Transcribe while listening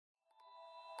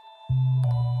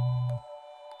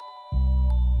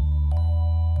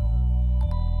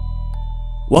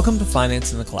Welcome to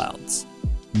Finance in the Clouds.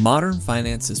 Modern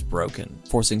finance is broken,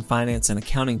 forcing finance and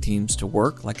accounting teams to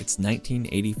work like it's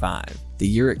 1985, the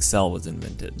year Excel was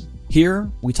invented. Here,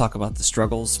 we talk about the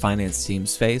struggles finance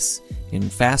teams face in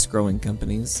fast-growing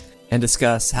companies and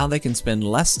discuss how they can spend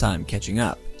less time catching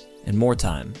up and more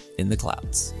time in the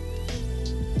clouds.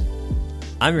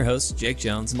 I'm your host, Jake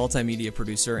Jones, multimedia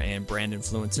producer and brand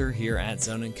influencer here at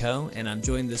Zone & Co., and I'm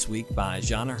joined this week by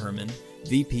Janna Herman,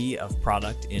 VP of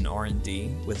Product in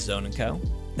R&D with Zone & Co.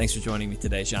 Thanks for joining me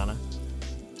today, Janna.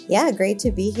 Yeah, great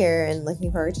to be here and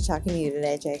looking forward to talking to you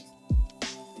today, Jake.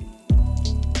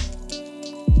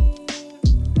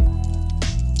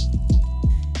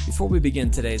 Before we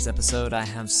begin today's episode, I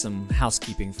have some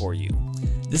housekeeping for you.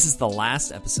 This is the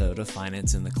last episode of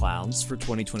Finance in the Clouds for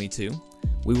 2022.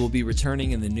 We will be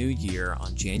returning in the new year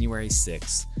on January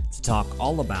 6th to talk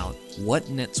all about what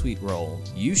NetSuite role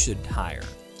you should hire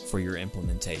for your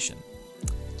implementation.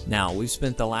 Now, we've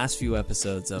spent the last few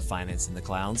episodes of Finance in the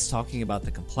Clouds talking about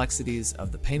the complexities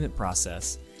of the payment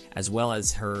process, as well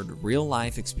as heard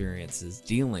real-life experiences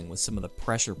dealing with some of the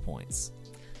pressure points.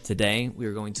 Today, we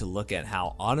are going to look at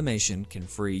how automation can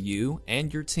free you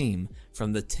and your team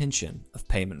from the tension of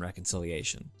payment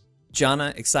reconciliation.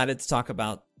 Janna, excited to talk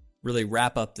about, really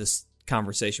wrap up this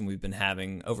conversation we've been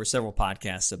having over several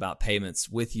podcasts about payments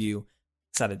with you.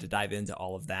 Excited to dive into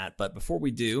all of that. But before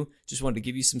we do, just wanted to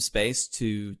give you some space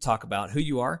to talk about who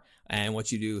you are and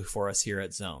what you do for us here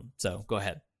at Zone. So go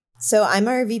ahead. So I'm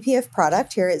our VP of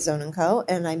Product here at Zone & Co.,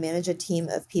 and I manage a team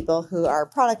of people who are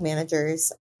product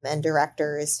managers and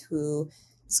directors who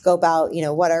scope out,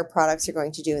 what our products are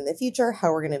going to do in the future,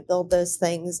 how we're going to build those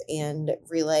things, and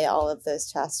relay all of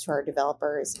those tasks to our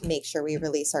developers, make sure we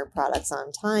release our products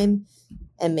on time,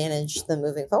 and manage them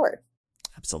moving forward.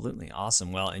 Absolutely.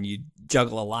 Awesome. Well, and you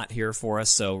juggle a lot here for us,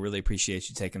 so really appreciate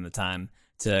you taking the time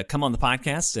to come on the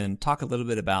podcast and talk a little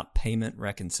bit about payment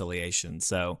reconciliation.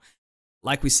 So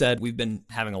like we said, we've been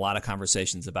having a lot of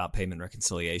conversations about payment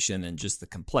reconciliation and just the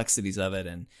complexities of it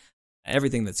and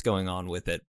everything that's going on with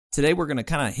it. Today, we're going to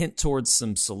kind of hint towards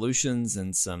some solutions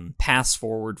and some paths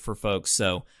forward for folks.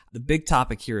 So the big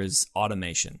topic here is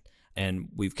automation. And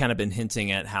we've kind of been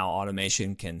hinting at how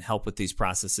automation can help with these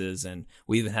processes. And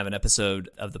we even have an episode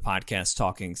of the podcast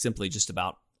talking simply just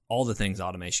about all the things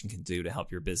automation can do to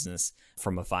help your business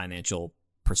from a financial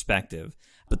perspective.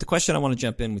 But the question I want to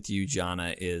jump in with you,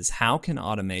 Janna, is how can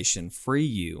automation free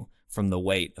you from the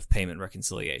weight of payment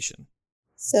reconciliation?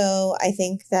 So I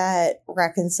think that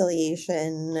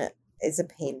reconciliation is a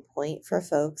pain point for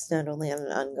folks, not only on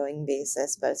an ongoing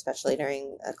basis, but especially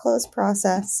during a close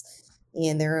process.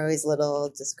 And there are always little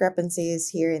discrepancies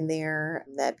here and there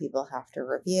that people have to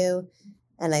review.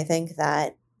 And I think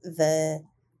that the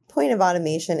point of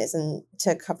automation isn't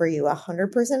to cover you 100%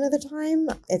 of the time.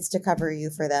 It's to cover you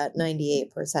for that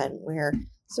 98% where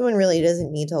someone really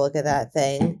doesn't need to look at that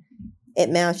thing. It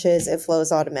matches, it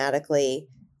flows automatically,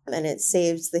 and it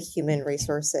saves the human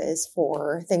resources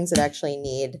for things that actually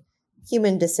need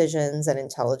human decisions and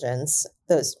intelligence,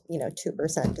 those,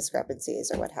 2% discrepancies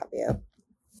or what have you.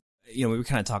 We were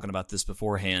kind of talking about this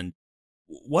beforehand.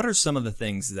 What are some of the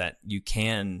things that you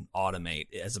can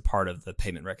automate as a part of the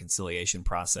payment reconciliation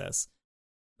process?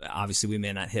 Obviously, we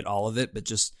may not hit all of it, but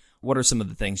just what are some of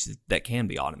the things that can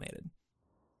be automated?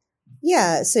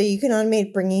 Yeah, so you can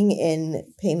automate bringing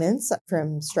in payments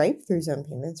from Stripe through Zone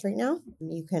Payments right now.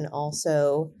 You can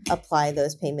also apply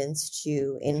those payments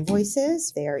to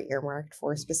invoices. They are earmarked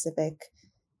for specific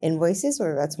invoices,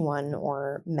 whether that's one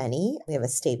or many. We have a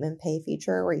statement pay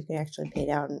feature where you can actually pay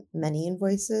down many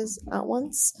invoices at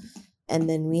once. And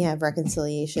then we have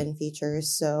reconciliation features.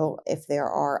 So if there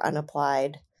are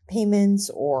unapplied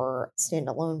payments or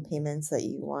standalone payments that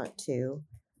you want to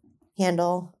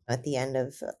handle at the end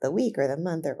of the week or the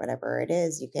month or whatever it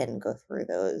is, you can go through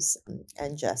those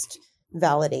and just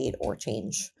validate or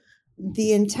change.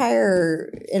 The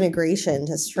entire integration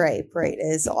to Stripe, right,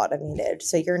 is automated.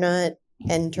 So you're not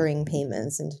entering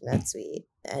payments into NetSuite,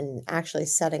 and actually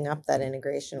setting up that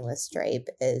integration with Stripe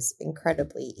is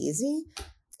incredibly easy.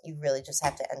 You really just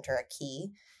have to enter a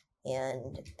key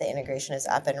and the integration is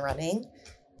up and running.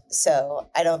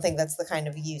 So I don't think that's the kind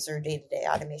of user day-to-day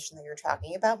automation that you're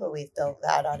talking about, but we've built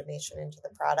that automation into the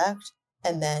product.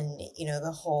 And then,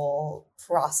 the whole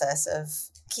process of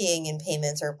keying in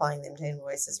payments or applying them to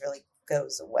invoices really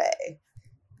goes away.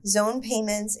 Zone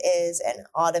Payments is an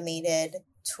automated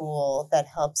tool that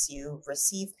helps you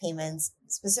receive payments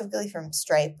specifically from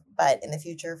Stripe, but in the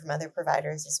future from other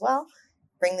providers as well,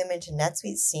 bring them into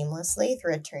NetSuite seamlessly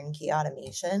through a turnkey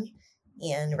automation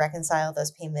and reconcile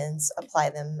those payments, apply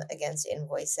them against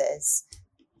invoices,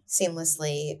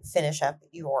 seamlessly finish up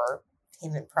your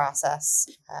payment process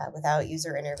without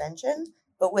user intervention,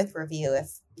 but with review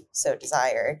if so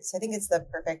desired. So I think it's the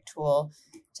perfect tool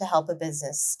to help a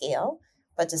business scale,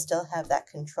 but to still have that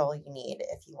control you need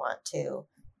if you want to,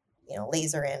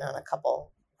 laser in on a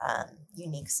couple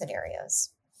unique scenarios.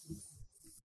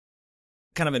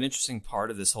 Kind of an interesting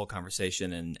part of this whole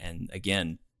conversation, and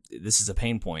again, this is a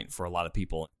pain point for a lot of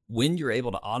people. When you're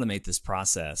able to automate this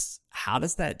process, how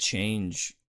does that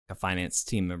change a finance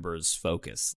team member's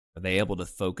focus? Are they able to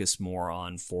focus more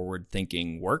on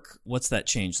forward-thinking work? What's that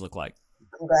change look like?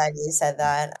 I'm glad you said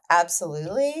that.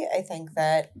 Absolutely. I think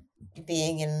that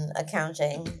being in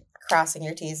accounting, crossing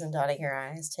your T's and dotting your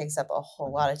I's takes up a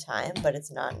whole lot of time, but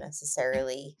it's not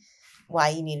necessarily why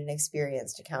you need an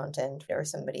experienced accountant or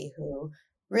somebody who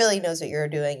really knows what you're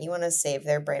doing. You want to save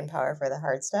their brain power for the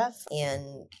hard stuff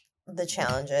and the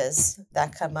challenges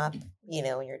that come up,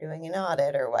 when you're doing an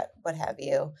audit or what have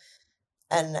you.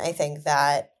 And I think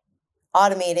that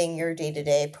automating your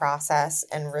day-to-day process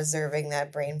and reserving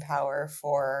that brain power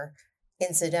for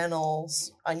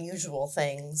incidentals, unusual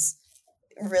things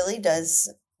really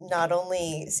does not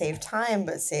only save time,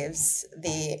 but saves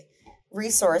the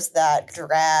resource, that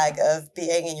drag of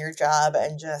being in your job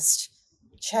and just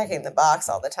checking the box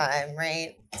all the time,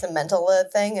 right? It's a mental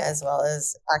load thing as well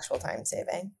as actual time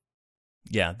saving.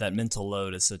 Yeah, that mental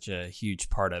load is such a huge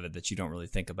part of it that you don't really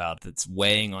think about. That's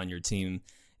weighing on your team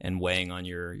and weighing on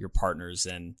your partners.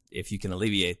 And if you can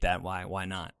alleviate that, why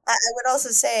not? I would also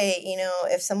say,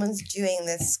 if someone's doing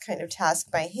this kind of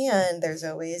task by hand, there's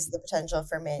always the potential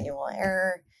for manual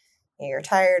error. You're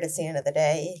tired, it's the end of the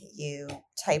day, you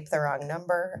type the wrong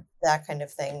number, that kind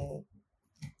of thing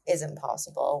is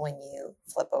impossible when you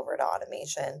flip over to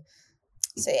automation.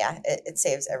 So yeah, it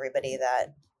saves everybody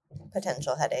that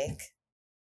potential headache.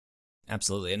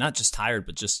 Absolutely. And not just tired,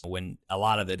 but just when a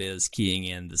lot of it is keying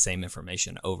in the same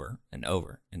information over and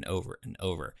over and over and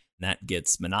over. And that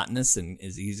gets monotonous and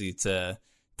is easy to,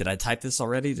 did I type this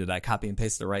already? Did I copy and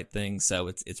paste the right thing? So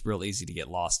it's real easy to get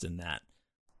lost in that.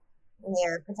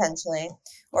 Yeah, potentially.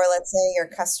 Or let's say your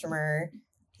customer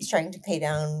is trying to pay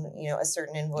down, a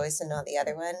certain invoice and not the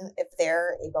other one. If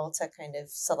they're able to kind of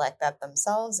select that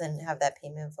themselves and have that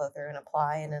payment flow through and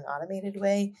apply in an automated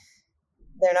way,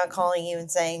 they're not calling you and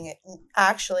saying,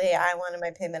 actually, I wanted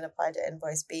my payment applied to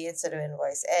invoice B instead of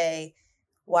invoice A.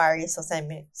 Why are you still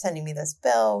sending me this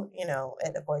bill?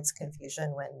 It avoids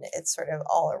confusion when it sort of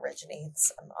all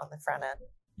originates on the front end.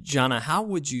 Janna, how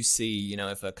would you see,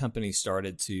 if a company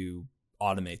started to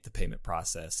automate the payment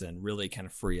process and really kind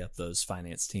of free up those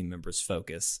finance team members'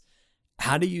 focus?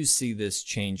 How do you see this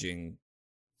changing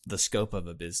the scope of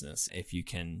a business if you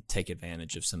can take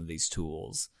advantage of some of these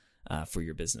tools for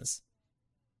your business?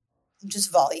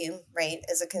 Just volume, right,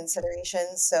 is a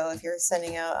consideration. So if you're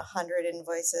sending out 100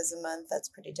 invoices a month, that's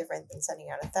pretty different than sending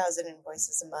out 1,000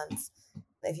 invoices a month.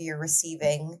 If you're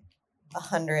receiving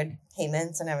 100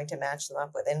 payments and having to match them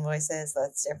up with invoices,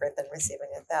 that's different than receiving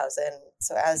 1,000.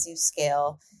 So as you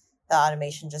scale, the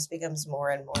automation just becomes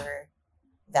more and more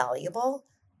valuable.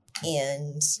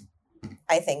 And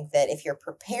I think that if you're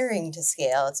preparing to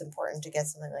scale, it's important to get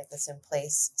something like this in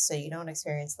place so you don't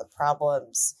experience the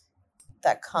problems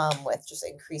that come with just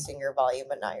increasing your volume,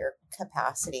 but not your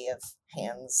capacity of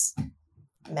hands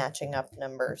matching up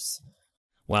numbers.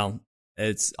 Well,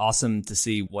 it's awesome to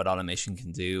see what automation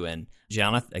can do. And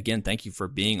Janna, again, thank you for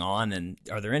being on. And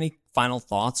are there any final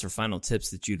thoughts or final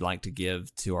tips that you'd like to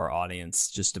give to our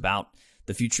audience just about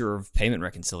the future of payment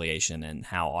reconciliation and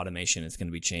how automation is going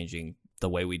to be changing the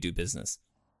way we do business?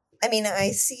 I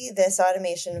see this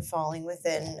automation falling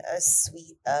within a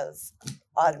suite of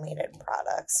automated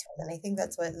products. And I think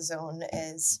that's what Zone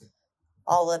is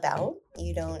all about.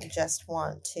 You don't just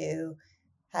want to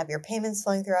have your payments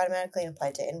flowing through automatically and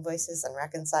applied to invoices and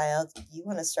reconciled. You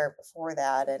want to start before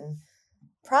that and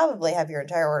probably have your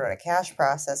entire order to cash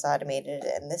process automated,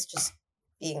 and this just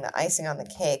being the icing on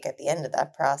the cake at the end of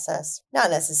that process. Not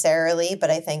necessarily,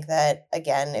 but I think that,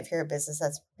 again, if you're a business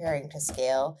that's preparing to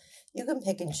scale, you can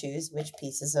pick and choose which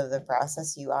pieces of the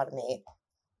process you automate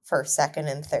first, second,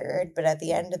 and third. But at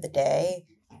the end of the day,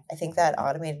 I think that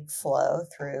automated flow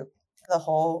through the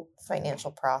whole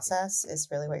financial process is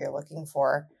really what you're looking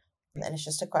for. And it's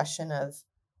just a question of,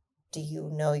 do you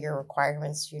know your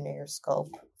requirements? Do you know your scope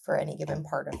for any given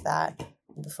part of that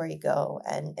before you go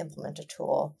and implement a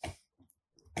tool?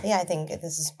 Yeah, I think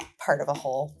this is part of a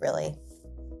whole, really.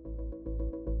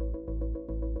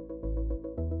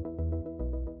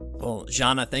 Well,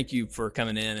 Janna, thank you for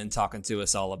coming in and talking to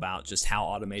us all about just how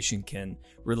automation can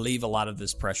relieve a lot of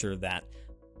this pressure that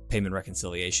payment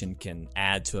reconciliation can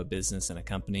add to a business and a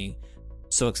company.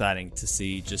 So exciting to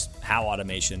see just how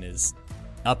automation is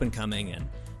up and coming and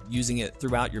using it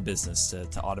throughout your business to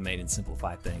automate and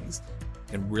simplify things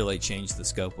can really change the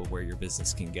scope of where your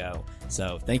business can go.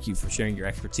 So thank you for sharing your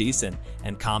expertise and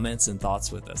comments and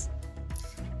thoughts with us.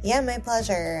 Yeah, my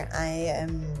pleasure. I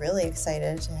am really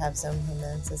excited to have Zone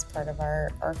Payments as part of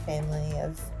our family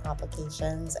of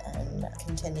applications and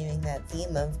continuing that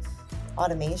theme of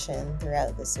automation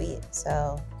throughout the suite.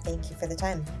 So thank you for the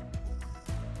time.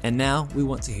 And now we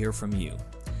want to hear from you.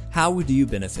 How would you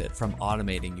benefit from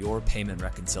automating your payment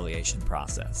reconciliation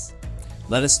process?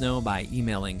 Let us know by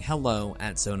emailing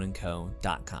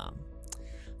hello@zoneandco.com.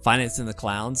 Finance in the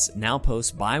Clouds now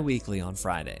posts bi-weekly on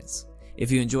Fridays. If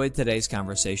you enjoyed today's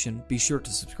conversation, be sure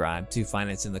to subscribe to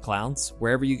Finance in the Clouds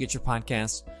wherever you get your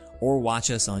podcasts, or watch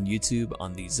us on YouTube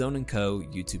on the Zone & Co.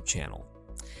 YouTube channel.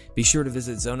 Be sure to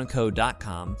visit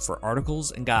zoneandco.com for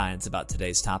articles and guides about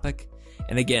today's topic.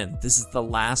 And again, this is the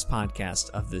last podcast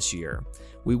of this year.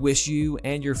 We wish you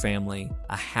and your family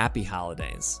a happy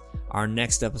holidays. Our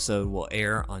next episode will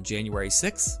air on January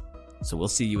 6th, so we'll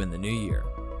see you in the new year.